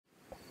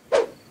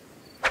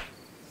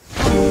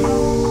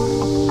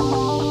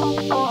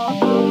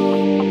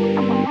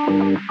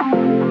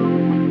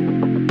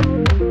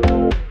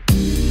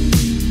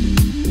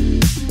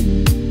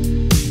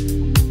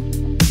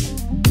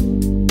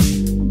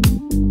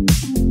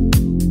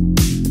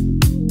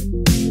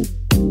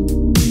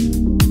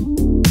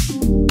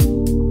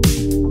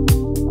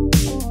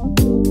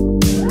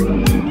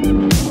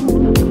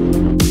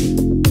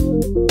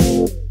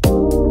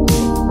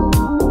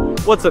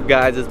What's up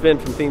guys, it's Ben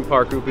from Theme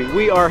Park Groupie.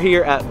 We are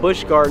here at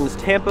Busch Gardens,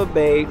 Tampa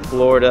Bay,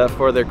 Florida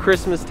for their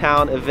Christmas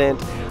Town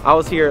event. I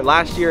was here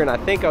last year and I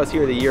think I was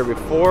here the year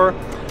before,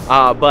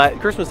 but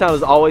Christmas Town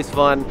is always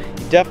fun.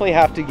 You definitely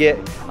have to get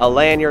a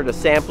lanyard, a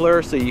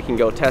sampler, so you can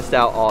go test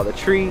out all the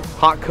treats,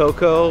 hot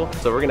cocoa.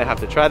 So we're gonna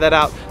have to try that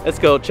out. Let's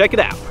go check it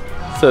out.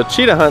 So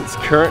Cheetah Hunt's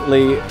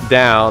currently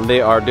down.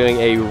 They are doing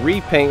a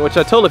repaint, which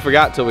I totally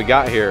forgot till we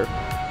got here,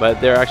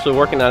 but they're actually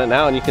working on it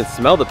now and you can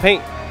smell the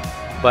paint,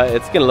 but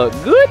it's gonna look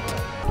good.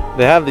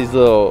 They have these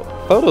little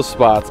photo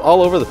spots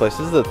all over the place.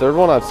 This is the third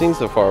one I've seen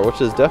so far, which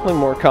is definitely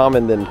more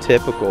common than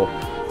typical.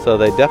 So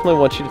they definitely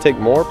want you to take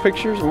more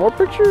pictures, more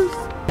pictures.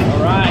 All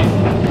right,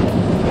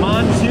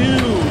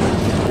 Montu.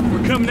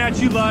 We're coming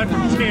at you live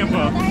from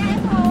Tampa.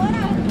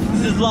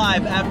 This is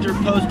live after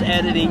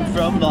post-editing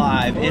from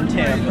live in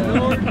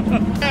Tampa.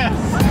 Yes.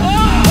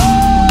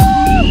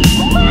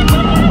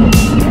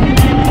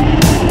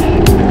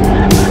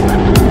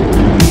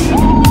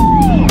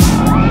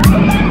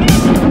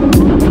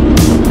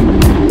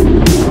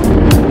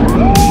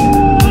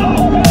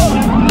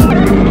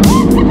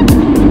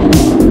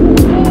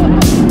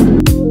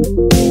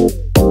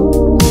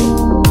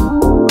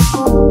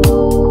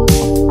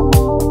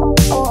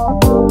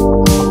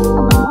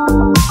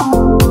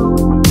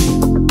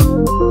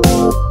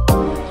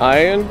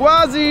 Iron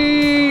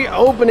Gwazi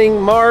opening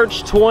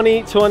March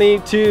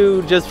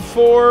 2022, just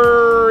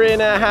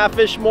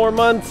 4.5-ish more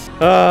months.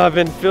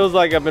 Feels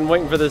like I've been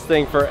waiting for this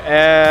thing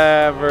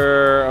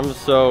forever. I'm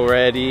so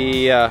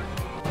ready.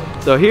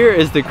 So here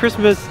is the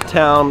Christmas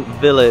Town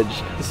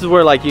Village. This is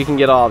where like you can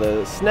get all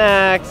the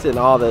snacks and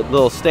all the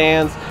little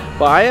stands.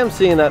 But I am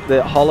seeing that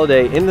the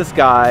holiday in the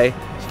sky,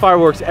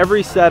 fireworks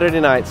every Saturday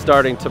night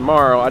starting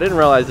tomorrow. I didn't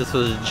realize this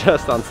was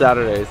just on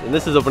Saturdays, and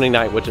this is opening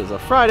night, which is a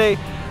Friday.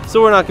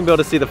 So we're not gonna be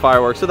able to see the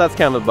fireworks, so that's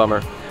kind of a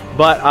bummer.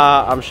 But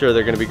I'm sure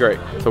they're gonna be great.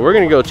 So we're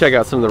gonna go check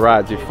out some of the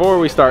rides before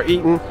we start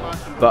eating.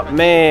 But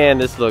man,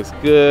 this looks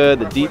good.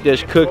 The deep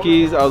dish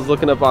cookies, I was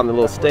looking up on the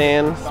little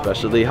stand,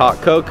 especially hot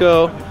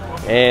cocoa.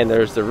 And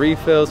there's the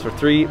refills for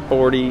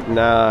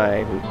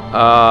 $3.49.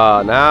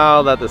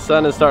 Now that the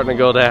sun is starting to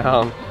go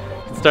down,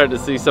 starting to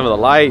see some of the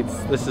lights.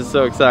 This is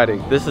so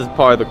exciting. This is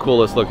probably the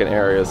coolest looking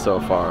area so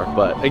far.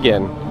 But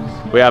again,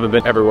 we haven't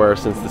been everywhere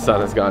since the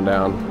sun has gone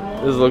down.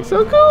 This looks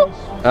so cool.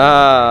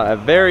 A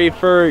very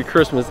furry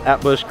Christmas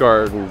at Busch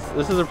Gardens.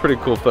 This is a pretty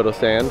cool photo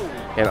stand.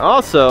 And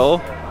also,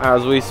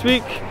 as we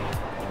speak,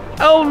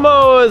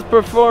 Elmo is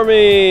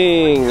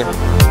performing.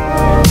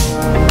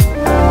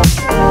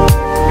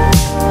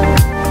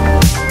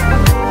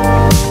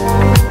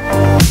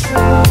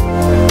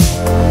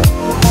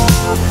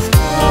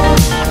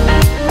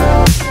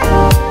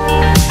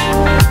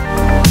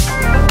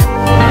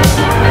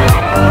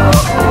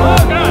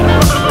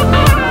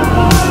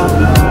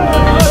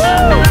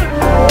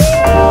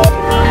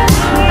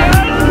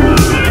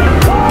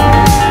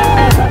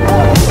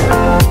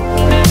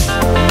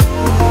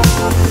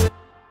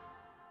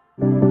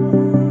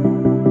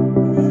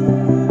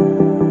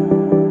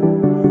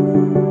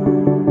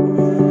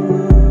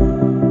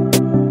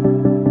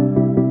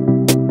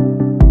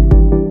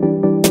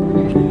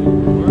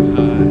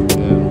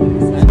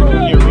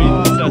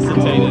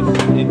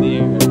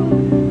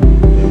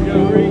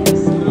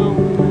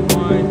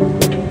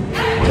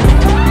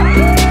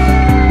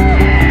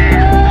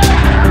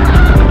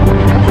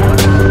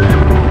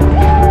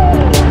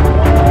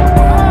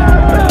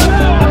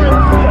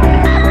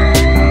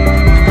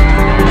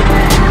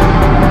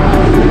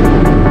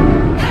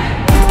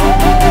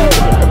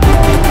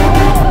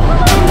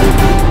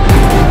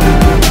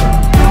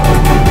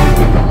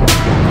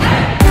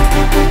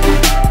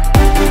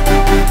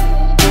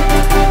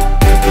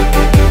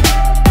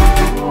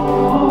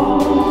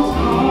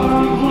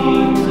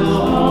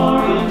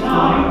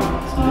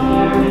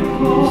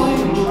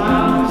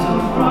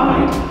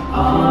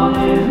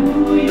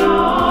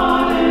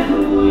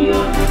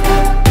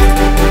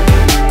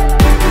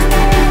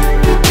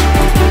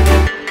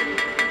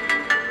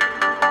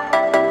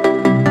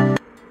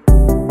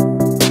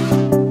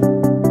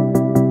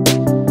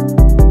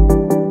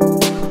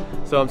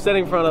 So I'm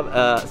sitting in front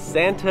of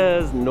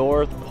Santa's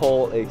North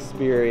Pole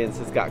experience.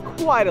 It's got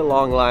quite a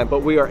long line,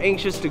 but we are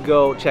anxious to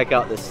go check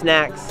out the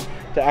snacks,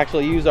 to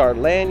actually use our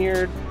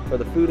lanyard for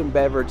the food and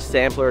beverage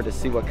sampler to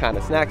see what kind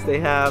of snacks they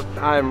have.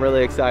 I'm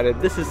really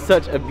excited. This is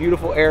such a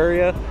beautiful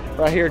area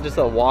right here, just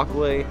a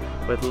walkway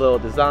with little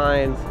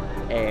designs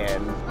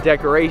and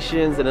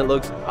decorations, and it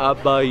looks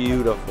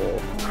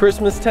beautiful.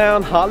 Christmas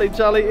Town Holly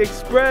Jolly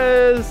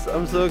Express.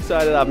 I'm so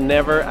excited. I've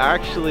never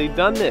actually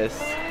done this.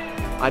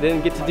 I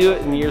didn't get to do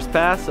it in years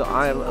past, so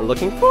I am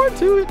looking forward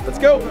to it. Let's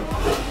go.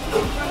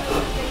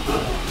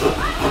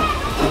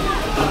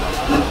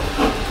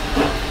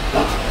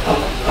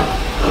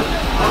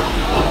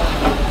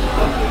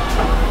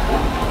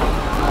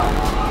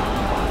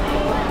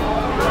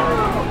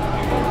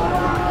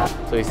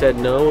 So he said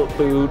no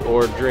food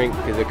or drink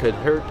because it could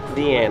hurt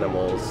the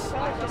animals.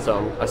 So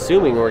I'm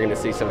assuming we're gonna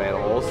see some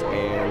animals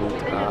and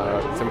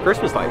some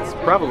Christmas lights,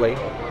 probably.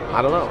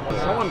 I don't know.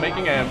 Is someone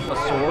making a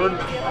sword?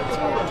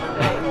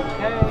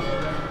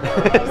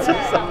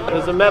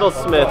 There's a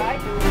metalsmith.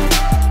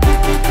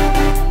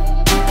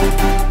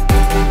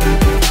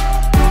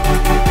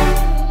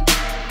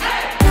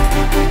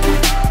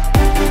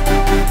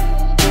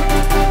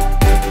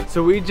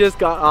 So we just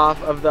got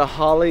off of the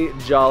Holly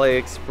Jolly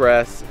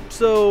Express.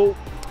 So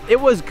it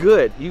was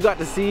good. You got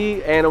to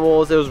see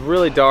animals. It was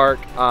really dark,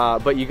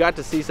 but you got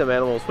to see some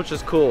animals, which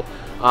is cool.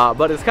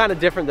 But it's kind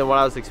of different than what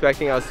I was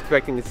expecting. I was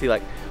expecting to see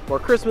like more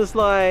Christmas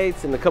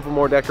lights and a couple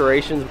more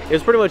decorations. It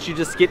was pretty much you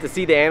just get to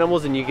see the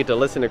animals and you get to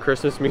listen to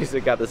Christmas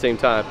music at the same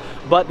time.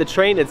 But the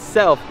train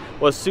itself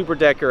was super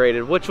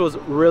decorated, which was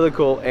really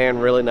cool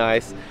and really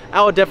nice.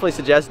 I would definitely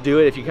suggest do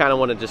it if you kind of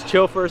want to just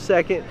chill for a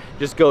second.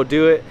 Just go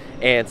do it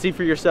and see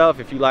for yourself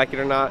if you like it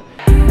or not.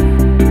 Hey,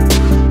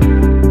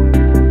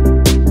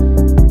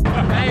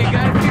 you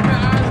gotta keep your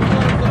eyes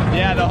closed.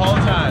 Yeah, the whole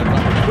time.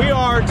 We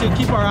are to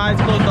keep our eyes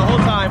closed the whole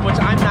time, which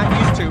I'm not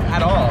used to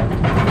at all.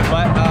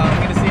 But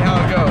I'm gonna see how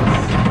it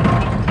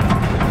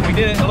goes. We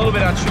did it a little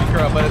bit on Street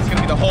Girl, but it's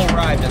gonna be the whole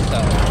ride this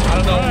time. I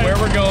don't know where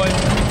we're going.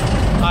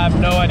 I have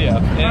no idea.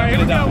 And I'm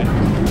gonna die.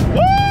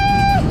 Woo!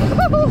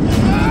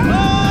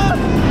 Ah!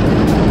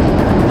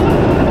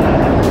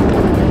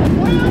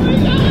 Where are we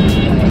going?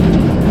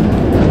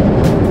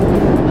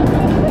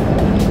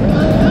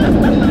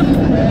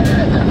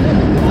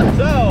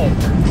 So,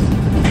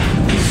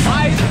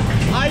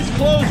 eyes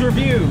closed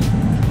review.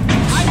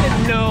 I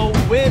didn't know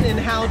when and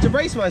how to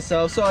brace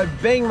myself, so I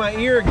banged my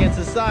ear against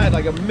the side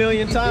like a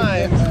million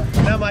times.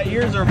 Now my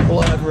ears are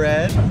blood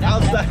red.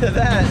 Outside of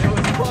that, it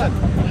was fun.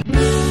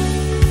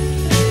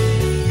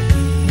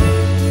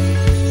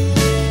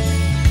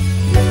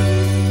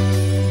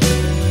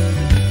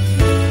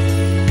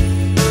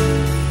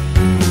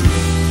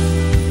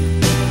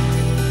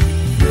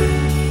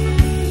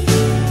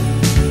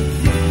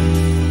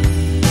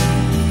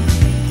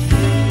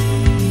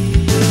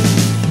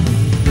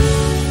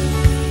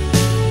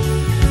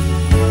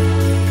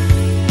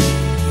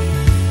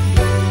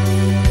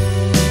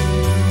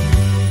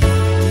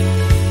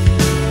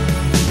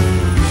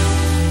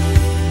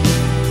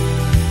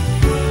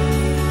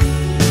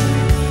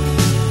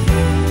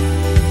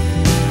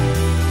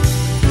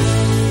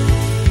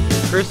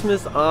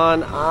 Christmas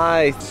on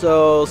ice,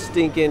 so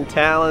stinking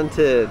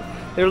talented.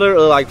 They're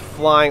literally like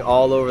flying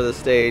all over the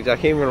stage. I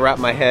can't even wrap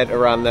my head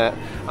around that.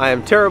 I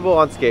am terrible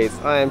on skates.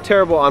 I am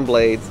terrible on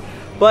blades.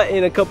 But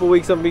in a couple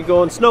weeks I'm gonna be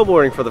going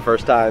snowboarding for the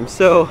first time.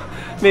 So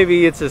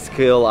maybe it's a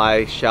skill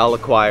I shall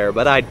acquire,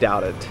 but I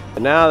doubt it.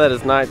 And now that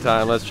it's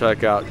nighttime, let's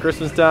check out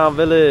Christmastown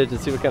Village and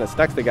see what kind of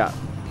snacks they got.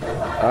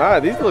 All right,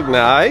 these look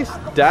nice.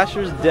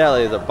 Dasher's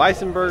Deli is a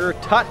bison burger,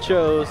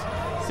 tachos,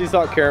 sea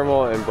salt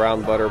caramel, and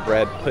brown butter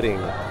bread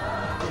pudding.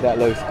 That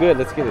looks good.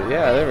 Let's get it.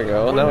 Yeah, there we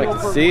go. Now I can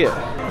see it.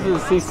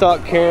 This is sea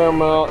salt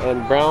caramel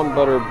and brown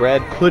butter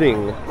bread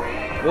pudding.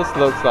 This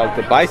looks like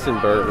the bison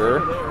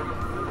burger.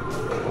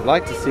 I'd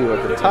like to see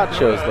what the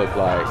tachos look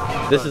like.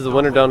 This is the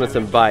Winter Donuts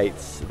and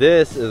Bites.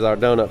 This is our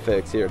donut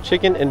fix here.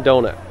 Chicken and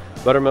donut.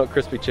 Buttermilk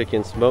crispy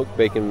chicken, smoked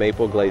bacon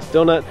maple glazed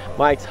donut,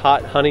 Mike's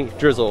hot honey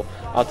drizzle.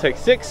 I'll take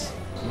 6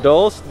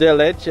 dulce de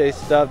leche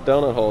stuffed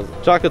donut holes.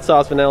 Chocolate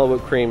sauce, vanilla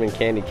whipped cream, and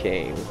candy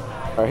cane.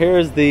 All right,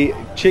 here's the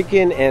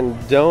chicken and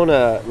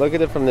donut. Look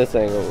at it from this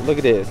angle. Look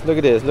at this, look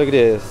at this, look at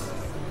this.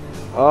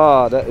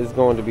 Oh, that is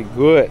going to be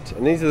good.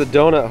 And these are the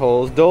donut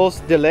holes.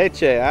 Dulce de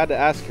leche. I had to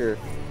ask her,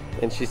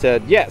 and she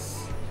said,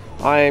 yes,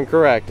 I am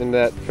correct in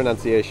that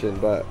pronunciation,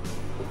 but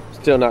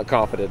still not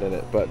confident in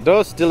it. But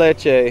dulce de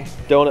leche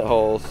donut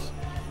holes.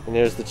 And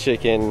here's the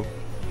chicken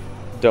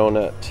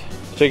donut.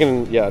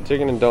 Chicken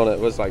and donut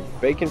was like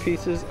bacon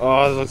pieces.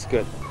 Oh, this looks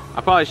good.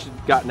 I probably should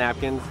have got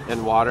napkins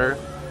and water,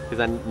 because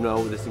I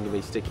know this is gonna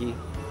be sticky.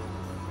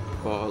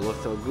 Oh, it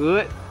looks so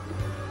good.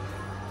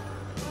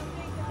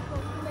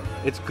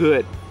 It's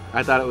good.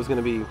 I thought it was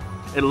gonna be,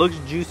 it looks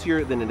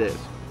juicier than it is.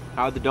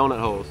 How are the donut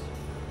holes?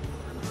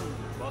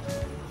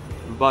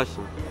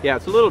 Busting. Yeah,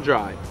 it's a little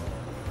dry.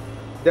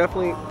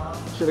 Definitely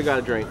should have got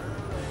a drink.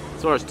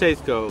 As far as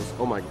taste goes,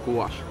 oh my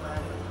gosh.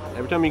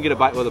 Every time you get a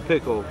bite with a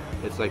pickle,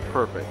 it's like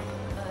perfect.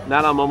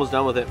 Now I'm almost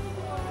done with it.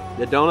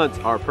 The donuts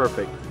are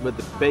perfect with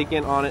the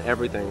bacon on it,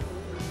 everything.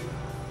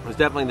 It's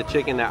definitely the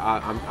chicken that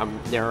I'm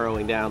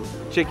narrowing down.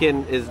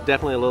 Chicken is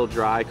definitely a little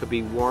dry, could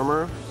be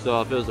warmer. So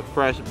if it was a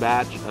fresh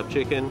batch of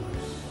chicken,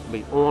 it'd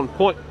be on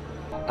point.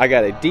 I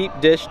got a deep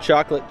dish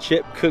chocolate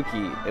chip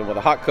cookie and with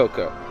a hot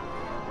cocoa.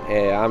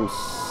 And I'm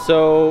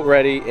so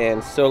ready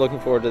and so looking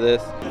forward to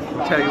this.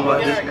 I'll tell you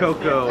what, this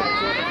cocoa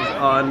is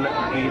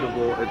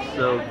unbeatable. It's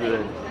so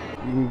good.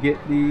 You can get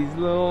these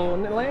little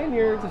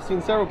lanyards. I've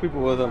seen several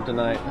people with them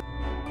tonight.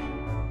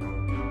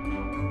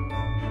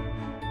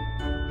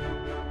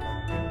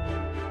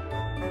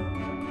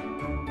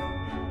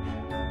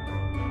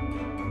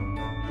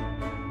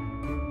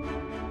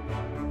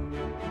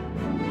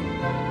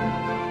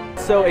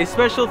 So a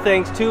special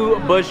thanks to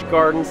Busch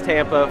Gardens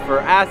Tampa for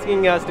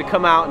asking us to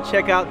come out and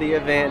check out the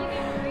event.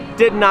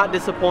 Did not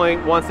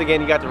disappoint. Once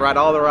again, you got to ride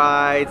all the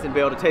rides and be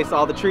able to taste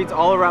all the treats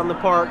all around the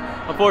park.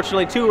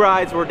 Unfortunately, 2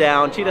 rides were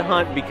down. Cheetah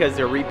Hunt because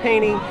they're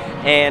repainting,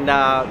 and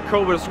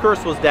Cobra's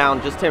Curse was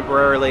down just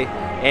temporarily.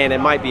 and it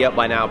might be up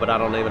by now, but I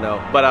don't even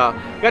know. But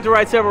got to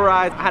ride several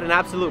rides. I had an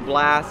absolute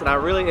blast, and I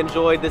really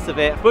enjoyed this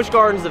event. Busch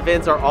Gardens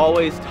events are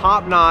always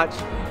top notch,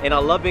 and I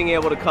love being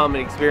able to come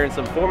and experience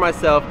them for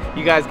myself.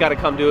 You guys got to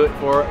come do it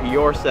for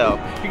yourself.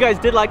 If you guys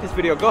did like this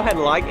video, go ahead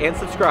and like and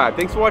subscribe.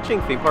 Thanks for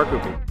watching Theme Park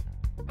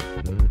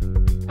Groupie.